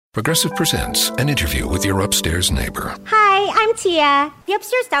Progressive presents an interview with your upstairs neighbor. Hi, I'm Tia. The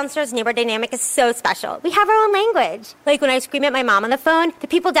upstairs-downstairs neighbor dynamic is so special. We have our own language. Like when I scream at my mom on the phone, the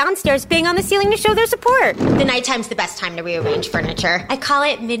people downstairs bang on the ceiling to show their support. The nighttime's the best time to rearrange furniture. I call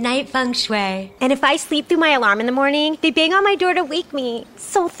it midnight feng shui. And if I sleep through my alarm in the morning, they bang on my door to wake me.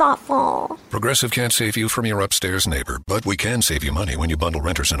 So thoughtful. Progressive can't save you from your upstairs neighbor, but we can save you money when you bundle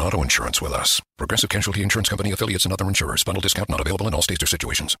renters and auto insurance with us. Progressive Casualty Insurance Company, affiliates, and other insurers. Bundle discount not available in all states or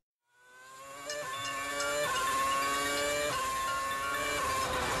situations.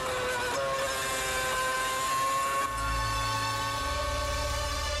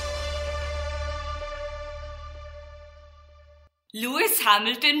 Lewis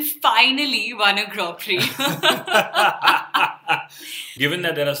Hamilton finally won a Grand Prix. Given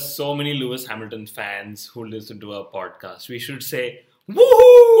that there are so many Lewis Hamilton fans who listen to our podcast, we should say,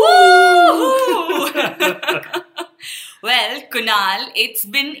 woohoo! Woohoo! Well, Kunal, it's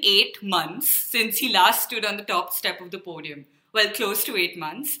been 8 months since he last stood on the top step of the podium. Well, close to 8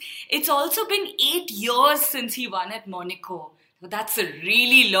 months. It's also been 8 years since he won at Monaco. So that's a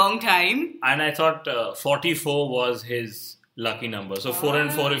really long time. And I thought 44 was his lucky number. So 4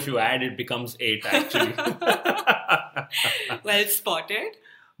 and 4, if you add, it becomes 8 actually. Well spotted.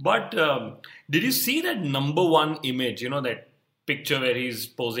 But did you see that number one image? You know, that picture where he's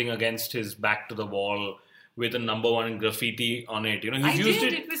posing against his back to the wall with a number one graffiti on it. You know, I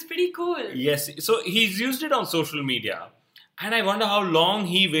did. It was pretty cool. Yes. So he's used it on social media. And I wonder how long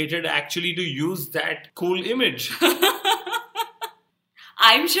he waited actually to use that cool image.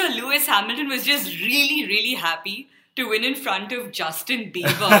 I'm sure Lewis Hamilton was just really, really happy to win in front of Justin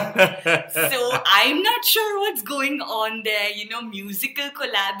Bieber. So I'm not sure what's going on there. You know, musical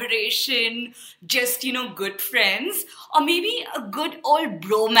collaboration, just, you know, good friends, or maybe a good old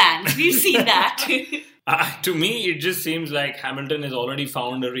bromance. We've seen that. To me, it just seems like Hamilton has already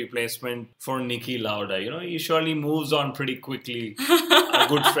found a replacement for Niki Lauda. You know, he surely moves on pretty quickly. A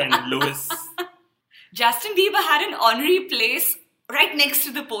good friend, Lewis. Justin Bieber had an honorary place right next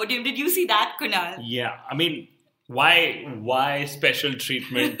to the podium. Did you see that, Kunal? Yeah, I mean, why special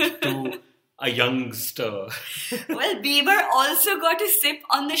treatment to a youngster? Well, Bieber also got a sip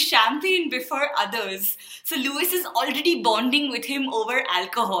on the champagne before others. So Lewis is already bonding with him over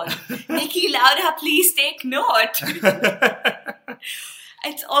alcohol. Niki Lauda, please take note.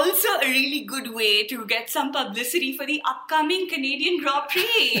 It's also a really good way to get some publicity for the upcoming Canadian Grand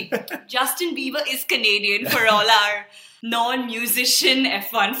Prix. Justin Bieber is Canadian for all our non-musician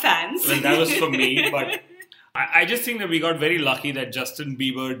F1 fans. Well, that was for me, but I just think that we got very lucky that Justin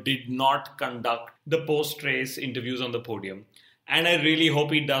Bieber did not conduct the post-race interviews on the podium. And I really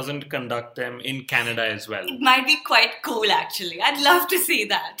hope he doesn't conduct them in Canada as well. It might be quite cool, actually. I'd love to see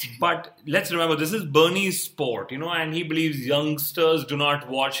that. But let's remember, this is Bernie's sport, you know, and he believes youngsters do not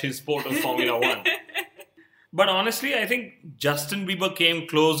watch his sport of Formula One. But honestly, I think Justin Bieber came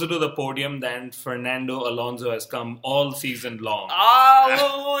closer to the podium than Fernando Alonso has come all season long.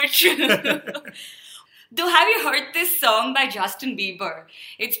 Ouch! Though, have you heard this song by Justin Bieber?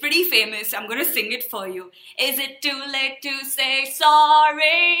 It's pretty famous. I'm going to sing it for you. Is it too late to say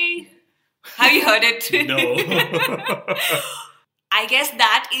sorry? Have you heard it? No. I guess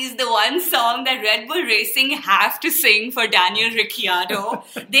that is the one song that Red Bull Racing have to sing for Daniel Ricciardo.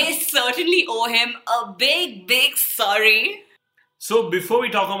 They certainly owe him a big, big sorry. So before we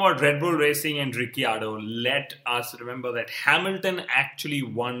talk about Red Bull Racing and Ricciardo, let us remember that Hamilton actually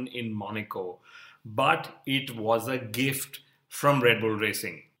won in Monaco. But it was a gift from Red Bull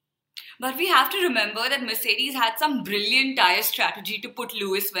Racing. But we have to remember that Mercedes had some brilliant tyre strategy to put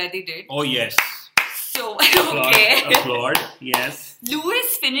Lewis where they did. Oh, yes. So, okay. Applaud, yes.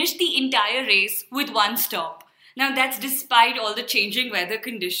 Lewis finished the entire race with one stop. Now, that's despite all the changing weather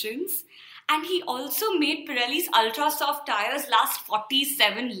conditions. And he also made Pirelli's ultra soft tyres last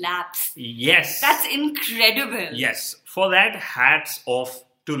 47 laps. Yes. That's incredible. Yes. For that, hats off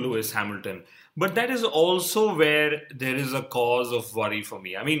to Lewis Hamilton. But that is also where there is a cause of worry for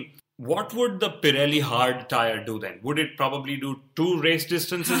me. I mean, what would the Pirelli hard tyre do then? Would it probably do 2 race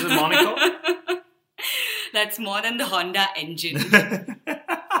distances in Monaco? That's more than the Honda engine.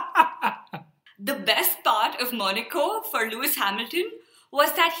 The best part of Monaco for Lewis Hamilton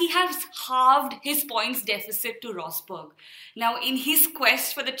was that he has halved his points deficit to Rosberg. Now, in his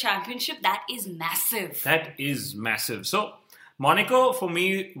quest for the championship, that is massive. That is massive. So, Monaco, for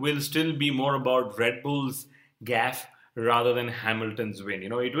me, will still be more about Red Bull's gaffe rather than Hamilton's win. You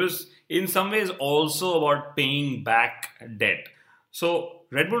know, it was in some ways also about paying back debt. So,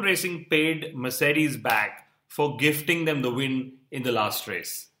 Red Bull Racing paid Mercedes back for gifting them the win in the last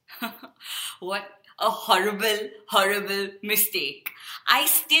race. What a horrible, horrible mistake. I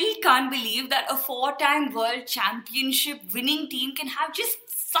still can't believe that a 4-time world championship winning team can have just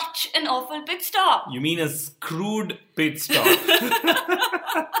such an awful pit stop. You mean a screwed pit stop?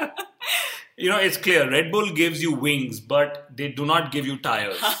 It's clear. Red Bull gives you wings, but they do not give you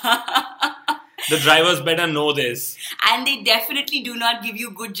tires. The drivers better know this. And they definitely do not give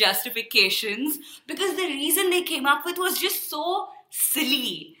you good justifications, because the reason they came up with was just so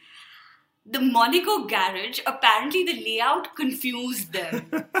silly. The Monaco garage, apparently the layout confused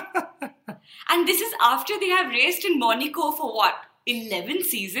them. And this is after they have raced in Monaco for 11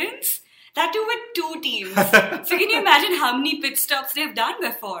 seasons? That too with 2 teams. So can you imagine how many pit stops they've done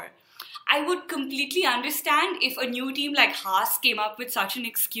before? I would completely understand if a new team like Haas came up with such an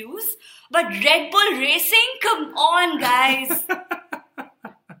excuse. But Red Bull Racing? Come on, guys.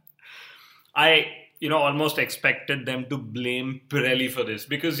 I almost expected them to blame Pirelli for this,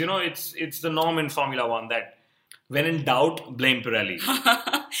 because, it's the norm in Formula One that when in doubt, blame Pirelli.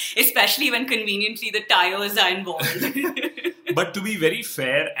 Especially when conveniently the tires are involved. But to be very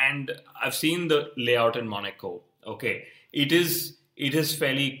fair, and I've seen the layout in Monaco, okay, it is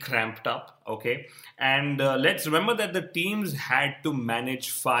fairly cramped up, okay, and let's remember that the teams had to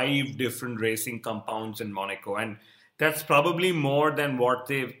manage 5 different racing compounds in Monaco, and that's probably more than what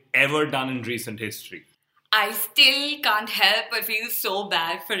they've ever done in recent history. I still can't help but feel so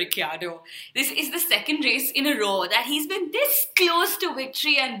bad for Ricciardo. This is the second race in a row that he's been this close to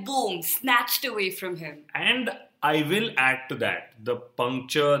victory and boom, snatched away from him. And I will add to that the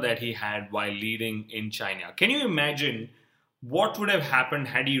puncture that he had while leading in China. Can you imagine what would have happened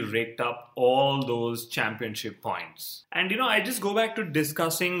had he raked up all those championship points? And I just go back to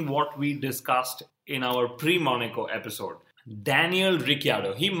discussing what we discussed in our pre-Monaco episode. Daniel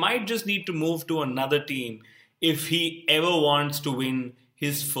Ricciardo, he might just need to move to another team if he ever wants to win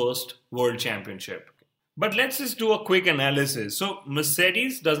his first world championship. But let's just do a quick analysis. So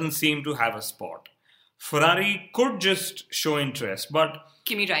Mercedes doesn't seem to have a spot. Ferrari could just show interest, but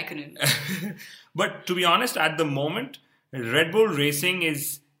Kimi Raikkonen. But to be honest, at the moment, Red Bull Racing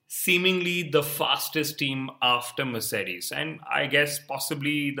is seemingly the fastest team after Mercedes. And I guess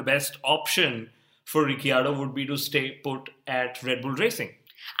possibly the best option for Ricciardo would be to stay put at Red Bull Racing.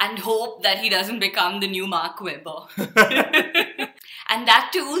 And hope that he doesn't become the new Mark Webber. And that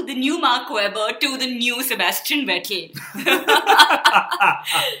too, the new Mark Webber to the new Sebastian Vettel.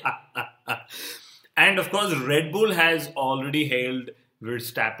 And of course, Red Bull has already hailed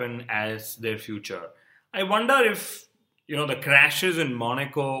Verstappen as their future. I wonder if, the crashes in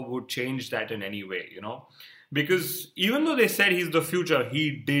Monaco would change that in any way, Because even though they said he's the future,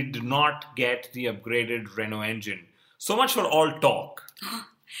 he did not get the upgraded Renault engine. So much for all talk.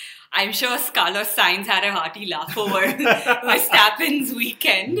 I'm sure Carlos Sainz had a hearty laugh over Verstappen's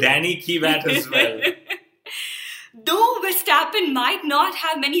weekend. Danny Kivat as well. Though Verstappen might not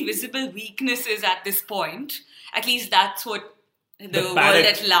have many visible weaknesses at this point, at least that's what the world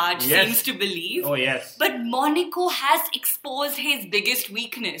at large seems to believe. Oh, yes. But Monaco has exposed his biggest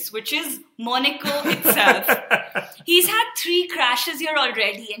weakness, which is Monaco itself. He's had 3 crashes here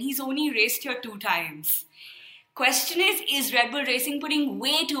already and he's only raced here 2 times. Question is Red Bull Racing putting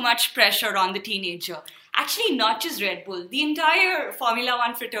way too much pressure on the teenager? Actually, not just Red Bull, the entire Formula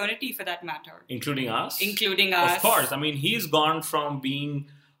One fraternity for that matter. Including us? Including us. Of course. I mean, he's gone from being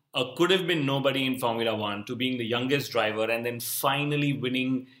could have been nobody in Formula One to being the youngest driver and then finally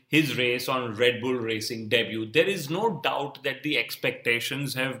winning his race on Red Bull Racing debut. There is no doubt that the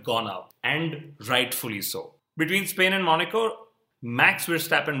expectations have gone up, and rightfully so. Between Spain and Monaco, Max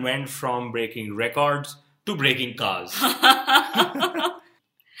Verstappen went from breaking records to breaking cars.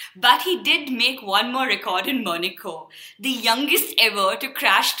 But he did make one more record in Monaco, the youngest ever to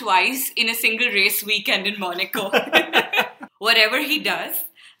crash twice in a single race weekend in Monaco. Whatever he does,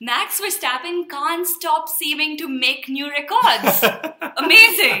 Max Verstappen can't stop seeming to make new records.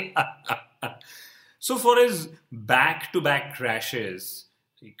 Amazing. So for his back-to-back crashes,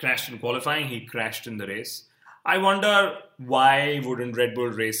 he crashed in qualifying, he crashed in the race. I wonder why wouldn't Red Bull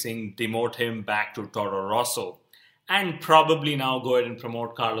Racing demote him back to Toro Rosso and probably now go ahead and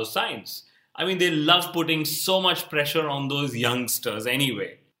promote Carlos Sainz? I mean, they love putting so much pressure on those youngsters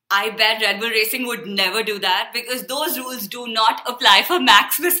anyway. I bet Red Bull Racing would never do that because those rules do not apply for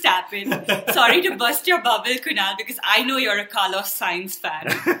Max Verstappen. Sorry to burst your bubble, Kunal, because I know you're a Carlos Sainz fan.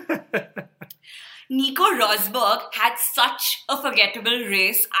 Nico Rosberg had such a forgettable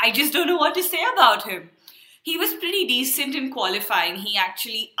race. I just don't know what to say about him. He was pretty decent in qualifying. He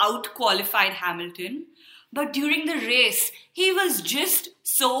actually out-qualified Hamilton. But during the race, he was just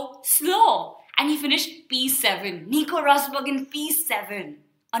so slow. And he finished P7. Nico Rosberg in P7.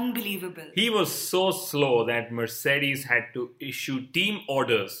 Unbelievable. He was so slow that Mercedes had to issue team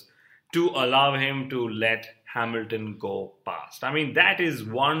orders to allow him to let Hamilton go past. I mean, that is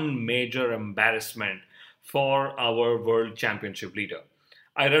one major embarrassment for our World Championship leader.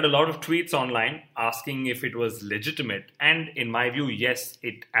 I read a lot of tweets online asking if it was legitimate, and in my view, yes,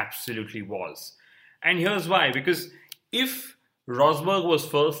 it absolutely was. And here's why, because if Rosberg was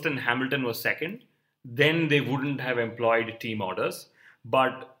first and Hamilton was second, then they wouldn't have employed team orders.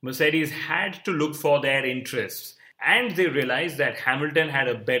 But Mercedes had to look for their interests, and they realized that Hamilton had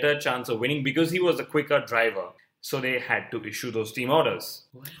a better chance of winning because he was a quicker driver. So they had to issue those team orders.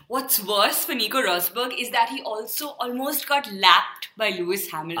 What's worse for Nico Rosberg is that he also almost got lapped by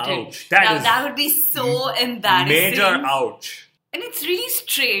Lewis Hamilton. Ouch. That would be so embarrassing. Major ouch. And it's really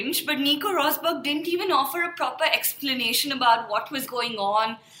strange, but Nico Rosberg didn't even offer a proper explanation about what was going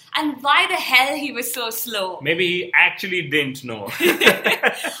on and why the hell he was so slow. Maybe he actually didn't know.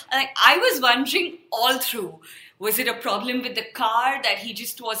 I was wondering all through, was it a problem with the car that he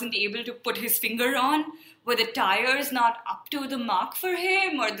just wasn't able to put his finger on? Were the tires not up to the mark for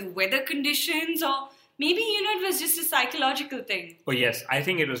him, or the weather conditions, or maybe, it was just a psychological thing? Oh yes, I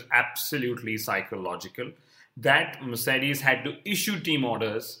think it was absolutely psychological. That Mercedes had to issue team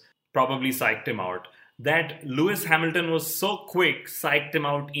orders probably psyched him out. That Lewis Hamilton was so quick psyched him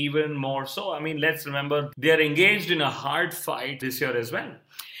out even more so. I mean, let's remember, they are engaged in a hard fight this year as well.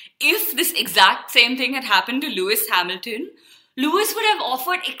 If this exact same thing had happened to Lewis Hamilton, Lewis would have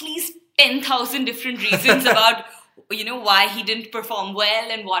offered at least 10,000 different reasons about why he didn't perform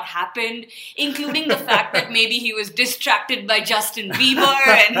well and what happened, including the fact that maybe he was distracted by Justin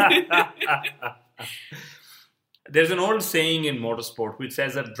Bieber. There's an old saying in motorsport which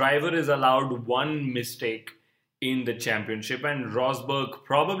says a driver is allowed one mistake in the championship, and Rosberg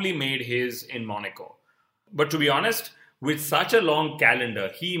probably made his in Monaco. But to be honest, with such a long calendar,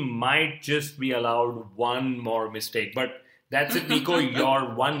 he might just be allowed one more mistake. But that's it, Nico.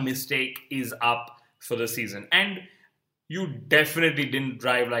 Your one mistake is up for the season. And you definitely didn't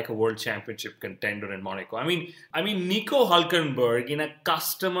drive like a world championship contender in Monaco. I mean, Nico Hülkenberg in a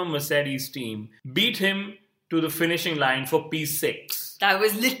customer Mercedes team beat him to the finishing line for P6. That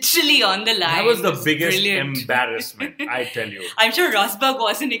was literally on the line. That was the biggest brilliant embarrassment, I tell you. I'm sure Rosberg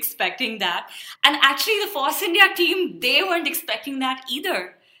wasn't expecting that. And actually, the Force India team, they weren't expecting that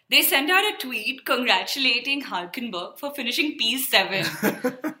either. They sent out a tweet congratulating Hülkenberg for finishing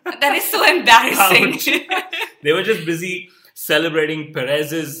P7. That is so embarrassing. They were just busy celebrating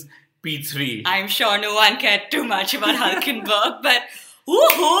Perez's P3. I'm sure no one cared too much about Hülkenberg, but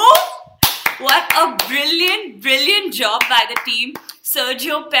woohoo! What a brilliant job by the team.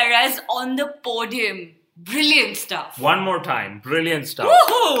 Sergio Perez on the podium. Brilliant stuff. One more time. Brilliant stuff.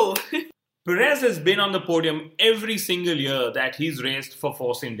 Woohoo! Perez has been on the podium every single year that he's raced for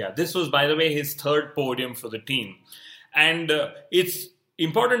Force India. This was, by the way, his third podium for the team. And it's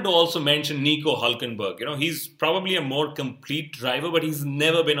important to also mention Nico Hülkenberg. He's probably a more complete driver, but he's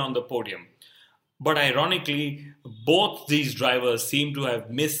never been on the podium. But ironically, both these drivers seem to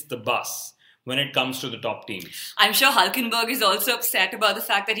have missed the bus when it comes to the top teams. I'm sure Hülkenberg is also upset about the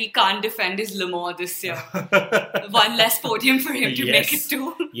fact that he can't defend his Le Mans this year. One less podium for him to make it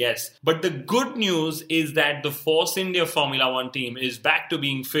to. Yes. But the good news is that the Force India Formula One team is back to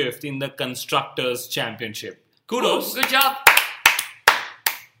being fifth in the Constructors' Championship. Kudos. Good job.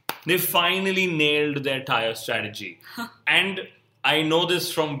 They finally nailed their tyre strategy. And I know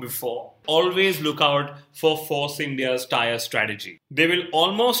this from before. Always look out for Force India's tyre strategy. They will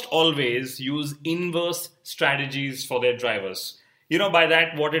almost always use inverse strategies for their drivers. By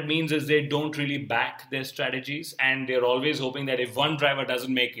that, what it means is they don't really back their strategies, and they're always hoping that if one driver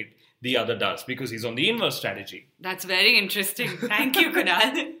doesn't make it, the other does, because he's on the inverse strategy. That's very interesting. Thank you,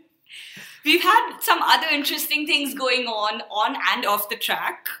 Kunal. We've had some other interesting things going on and off the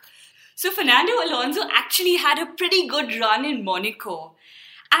track. So Fernando Alonso actually had a pretty good run in Monaco.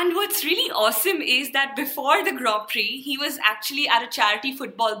 And what's really awesome is that before the Grand Prix, he was actually at a charity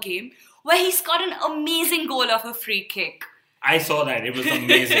football game where he scored an amazing goal off a free kick. I saw that. It was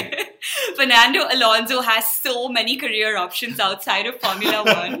amazing. Fernando Alonso has so many career options outside of Formula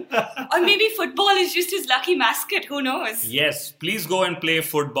One. Or maybe football is just his lucky mascot. Who knows? Yes, please go and play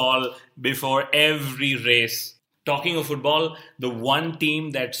football before every race. Talking of football, the one team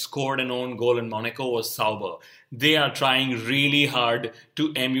that scored an own goal in Monaco was Sauber. They are trying really hard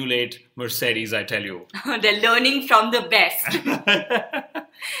to emulate Mercedes, I tell you. They're learning from the best.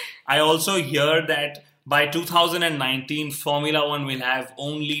 I also hear that by 2019, Formula One will have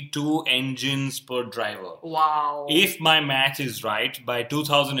only 2 engines per driver. Wow. If my math is right, by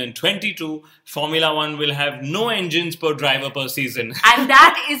 2022, Formula One will have no engines per driver per season. And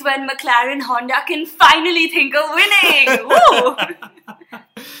that is when McLaren Honda can finally think of winning. Woo!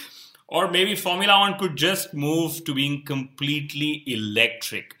 Or maybe Formula One could just move to being completely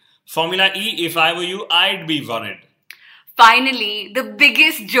electric. Formula E, if I were you, I'd be worried. Finally, the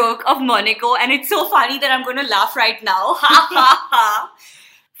biggest joke of Monaco, and it's so funny that I'm going to laugh right now. Ha ha ha.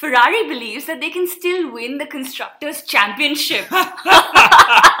 Ferrari believes that they can still win the Constructors' Championship.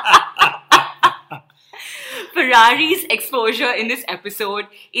 Ferrari's exposure in this episode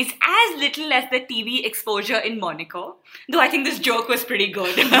is as little as the TV exposure in Monaco, though I think this joke was pretty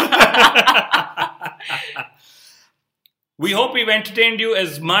good. We hope we've entertained you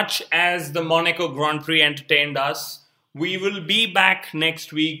as much as the Monaco Grand Prix entertained us. We will be back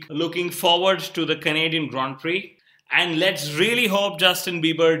next week looking forward to the Canadian Grand Prix. And let's really hope Justin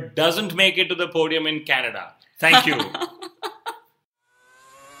Bieber doesn't make it to the podium in Canada. Thank you.